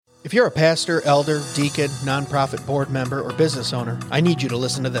If you're a pastor, elder, deacon, nonprofit board member, or business owner, I need you to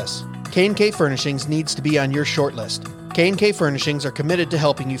listen to this. K&K Furnishings needs to be on your short list. K&K Furnishings are committed to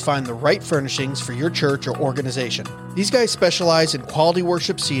helping you find the right furnishings for your church or organization. These guys specialize in quality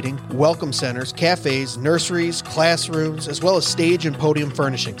worship seating, welcome centers, cafes, nurseries, classrooms, as well as stage and podium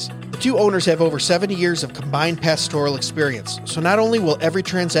furnishings. The two owners have over 70 years of combined pastoral experience, so not only will every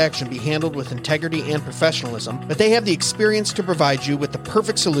transaction be handled with integrity and professionalism, but they have the experience to provide you with the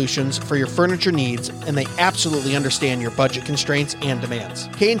perfect solutions for your furniture needs, and they absolutely understand your budget constraints and demands.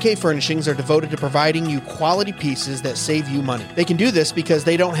 K&K Furnishings are devoted to providing you quality pieces that save you money. They can do this because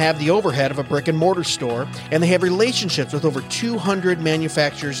they don't have the overhead of a brick and mortar store, and they have relationships with over 200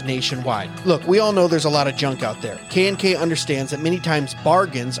 manufacturers nationwide. Look, we all know there's a lot of junk out there. K&K understands that many times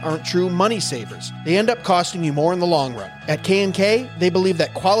bargains aren't true money savers. They end up costing you more in the long run. At K&K, they believe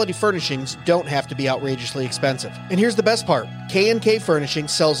that quality furnishings don't have to be outrageously expensive. And here's the best part. K&K Furnishing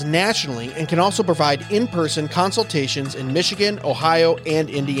sells nationally and can also provide in-person consultations in Michigan, Ohio, and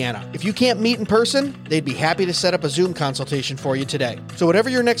Indiana. If you can't meet in person, they'd be happy to set up a Zoom consultation for you today. So whatever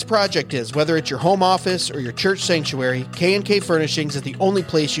your next project is, whether it's your home office or your church sanctuary, K&K Furnishings is the only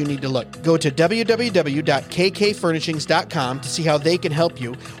place you need to look. Go to www.kkfurnishings.com to see how they can help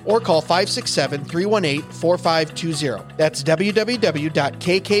you, or call 567-318-4520. That's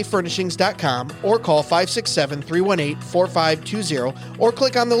www.kkfurnishings.com, or call 567-318-4520, or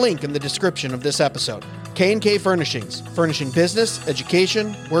click on the link in the description of this episode. K&K Furnishings, furnishing business,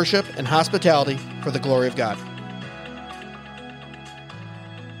 education, worship, and hospitality for the glory of God.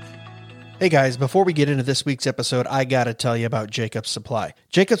 Hey guys, before we get into this week's episode, I gotta tell you about Jacobs Supply.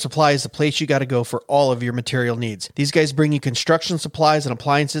 Jacobs Supply is the place you gotta go for all of your material needs. These guys bring you construction supplies and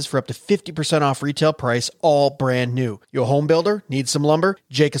appliances for up to 50% off retail price, all brand new. You a home builder? Need some lumber?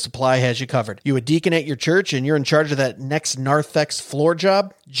 Jacobs Supply has you covered. You a deacon at your church and you're in charge of that next Narthex floor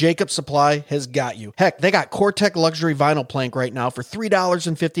job? Jacobs Supply has got you. Heck, they got Cortec luxury vinyl plank right now for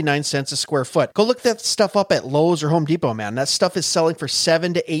 $3.59 a square foot. Go look that stuff up at Lowe's or Home Depot, man. That stuff is selling for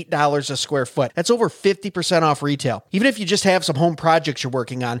 $7 to $8 a square foot. That's over 50% off retail. Even if you just have some home projects you're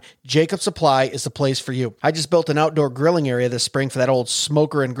working on, Jacobs Supply is the place for you. I just built an outdoor grilling area this spring for that old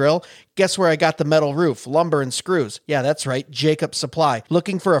smoker and grill. Guess where I got the metal roof, lumber, and screws? Yeah, that's right, Jacobs Supply.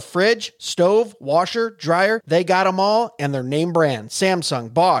 Looking for a fridge, stove, washer, dryer? They got them all, and they're name brand.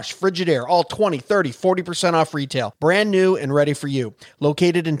 Samsung, Bosch, Frigidaire, all 20, 30, 40% off retail. Brand new and ready for you.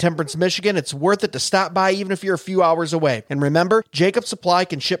 Located in Temperance, Michigan, it's worth it to stop by even if you're a few hours away. And remember, Jacobs Supply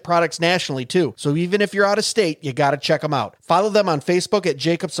can ship products nationally too, so even if you're out of state, you gotta check them out. Follow them on Facebook at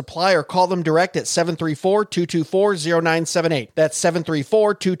Jacobs Supply or call them direct at 734-224-0978. That's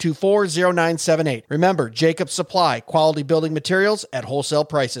 734-224-0978. Remember, Jacobs Supply, quality building materials at wholesale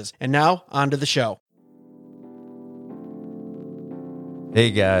prices. And now, on to the show.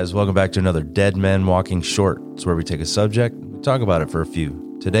 Hey guys, welcome back to another Dead Men Walking Short. It's where we take a subject, we talk about it for a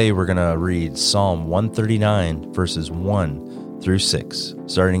few. Today we're going to read Psalm 139, verses 1 through 6,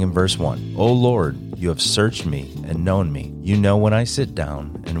 starting in verse 1. O Lord, you have searched me and known me. You know when I sit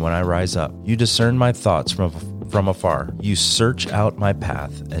down and when I rise up. You discern my thoughts from afar. You search out my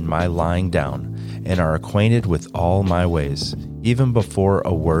path and my lying down, and are acquainted with all my ways, even before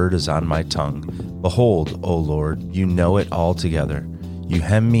a word is on my tongue. Behold, O Lord, you know it altogether. You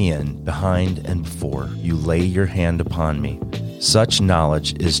hem me in behind and before. You lay your hand upon me. Such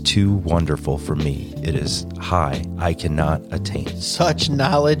knowledge is too wonderful for me. It is high. I cannot attain. Such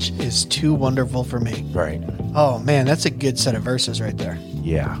knowledge is too wonderful for me. Right. Oh man, that's a good set of verses right there.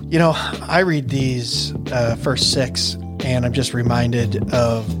 Yeah. You know, I read these first 6, and I'm just reminded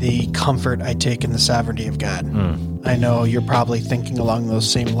of the comfort I take in the sovereignty of God. I know you're probably thinking along those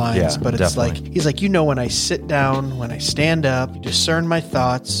same lines, but it's definitely. like, he's like, you know, when I sit down, when I stand up, you discern my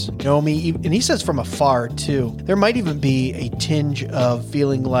thoughts, know me. And he says from afar too. There might even be a tinge of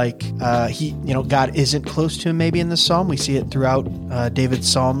feeling like God isn't close to him maybe in the Psalm. We see it throughout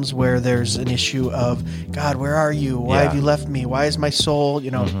David's Psalms where there's an issue of, God, where are you? Why have you left me? Why is my soul,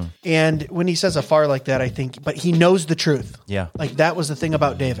 And when he says afar like that, I think, but he knows the truth. Yeah. Like that was the thing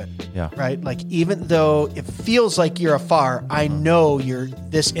about David. Yeah. Right? Like even though it feels like you're afar, I know you're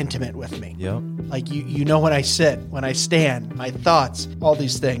this intimate with me. Yep. Like you know when I sit, when I stand, my thoughts, all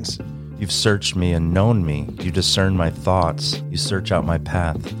these things. You've searched me and known me. You discern my thoughts. You search out my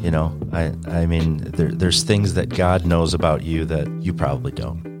path. I mean, there's things that God knows about you that you probably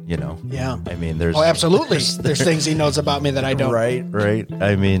don't. Yeah. I mean, there's... Oh, absolutely. There's things he knows about me that I don't. Right.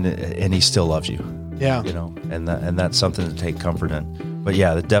 I mean, and he still loves you. Yeah. And that's something to take comfort in. But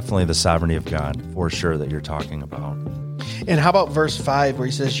yeah, definitely the sovereignty of God, for sure, that you're talking about. And how about verse 5 where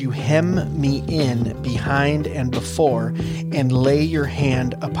he says, you hem me in behind and before and lay your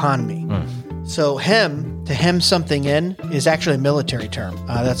hand upon me. So to hem something in is actually a military term.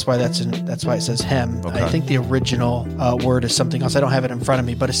 That's why it says hem. Okay. I think the original word is something else. I don't have it in front of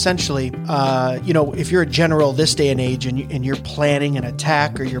me, but essentially, if you're a general this day and age and you're planning an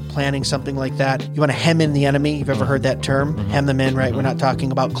attack or you're planning something like that, you want to hem in the enemy. You've ever heard that term? Hem them in, right? We're not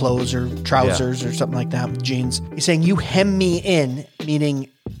talking about clothes or trousers or something like that, jeans. He's saying you hem me in, meaning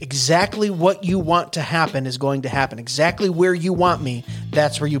exactly what you want to happen is going to happen. Exactly where you want me,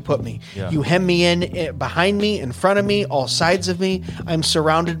 that's where you put me. Yeah. You hem me in, behind me, in front of me, all sides of me. I'm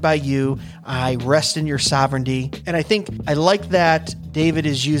surrounded by you. I rest in your sovereignty. And I think I like that David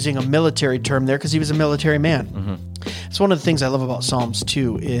is using a military term there because he was a military man. It's one of the things I love about Psalms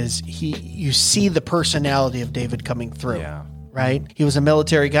too, is you see the personality of David coming through. Yeah. Right? He was a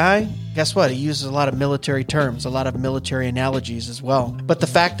military guy. Guess what? He uses a lot of military terms, a lot of military analogies as well. But the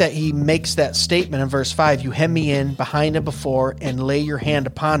fact that he makes that statement in verse 5, you hem me in behind and before and lay your hand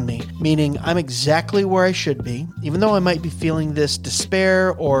upon me, meaning I'm exactly where I should be. Even though I might be feeling this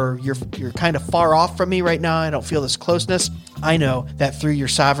despair or you're kind of far off from me right now, I don't feel this closeness. I know that through your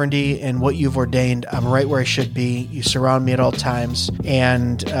sovereignty and what you've ordained, I'm right where I should be. You surround me at all times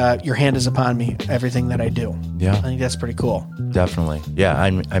and your hand is upon me, everything that I do. Yeah. I think that's pretty cool. Definitely. Yeah.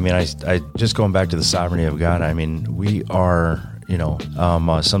 I just going back to the sovereignty of God. I mean, we are,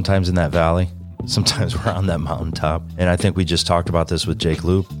 sometimes in that valley, sometimes we're on that mountaintop. And I think we just talked about this with Jake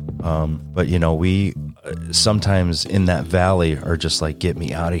Loop. But we sometimes in that valley are just like, get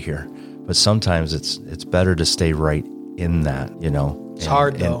me out of here. But sometimes it's better to stay right in that, It's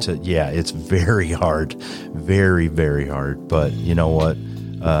hard though. It's very hard, very, very hard. But you know what?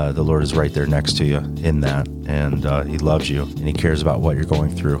 The Lord is right there next to you in that, and he loves you, and he cares about what you're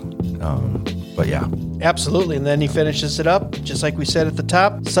going through. But yeah. Absolutely. And then he finishes it up, just like we said at the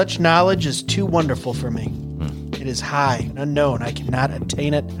top, such knowledge is too wonderful for me. It is high and unknown. I cannot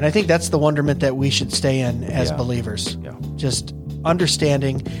attain it. And I think that's the wonderment that we should stay in as believers. Yeah. Just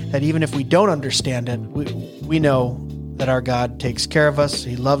understanding that even if we don't understand it, we know that our God takes care of us.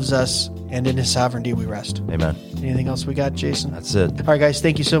 He loves us. And in his sovereignty, we rest. Amen. Anything else we got, Jason? That's it. All right, guys,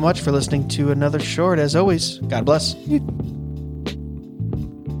 thank you so much for listening to another short. As always, God bless.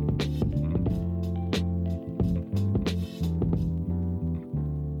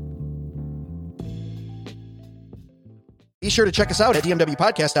 Be sure to check us out at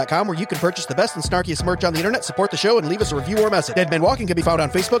dmwpodcast.com, where you can purchase the best and snarkiest merch on the internet, support the show, and leave us a review or message. Dead Men Walking can be found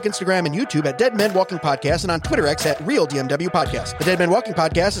on Facebook, Instagram, and YouTube at Dead Men Walking Podcast, and on Twitter X at Real DMW Podcast. The Dead Men Walking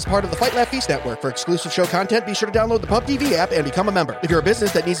Podcast is part of the Fight Laugh Feast Network. For exclusive show content, be sure to download the Pub TV app and become a member. If you're a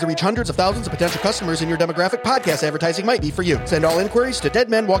business that needs to reach hundreds of thousands of potential customers in your demographic, podcast advertising might be for you. Send all inquiries to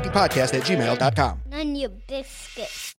deadmenwalkingpodcast@gmail.com. None your biscuits.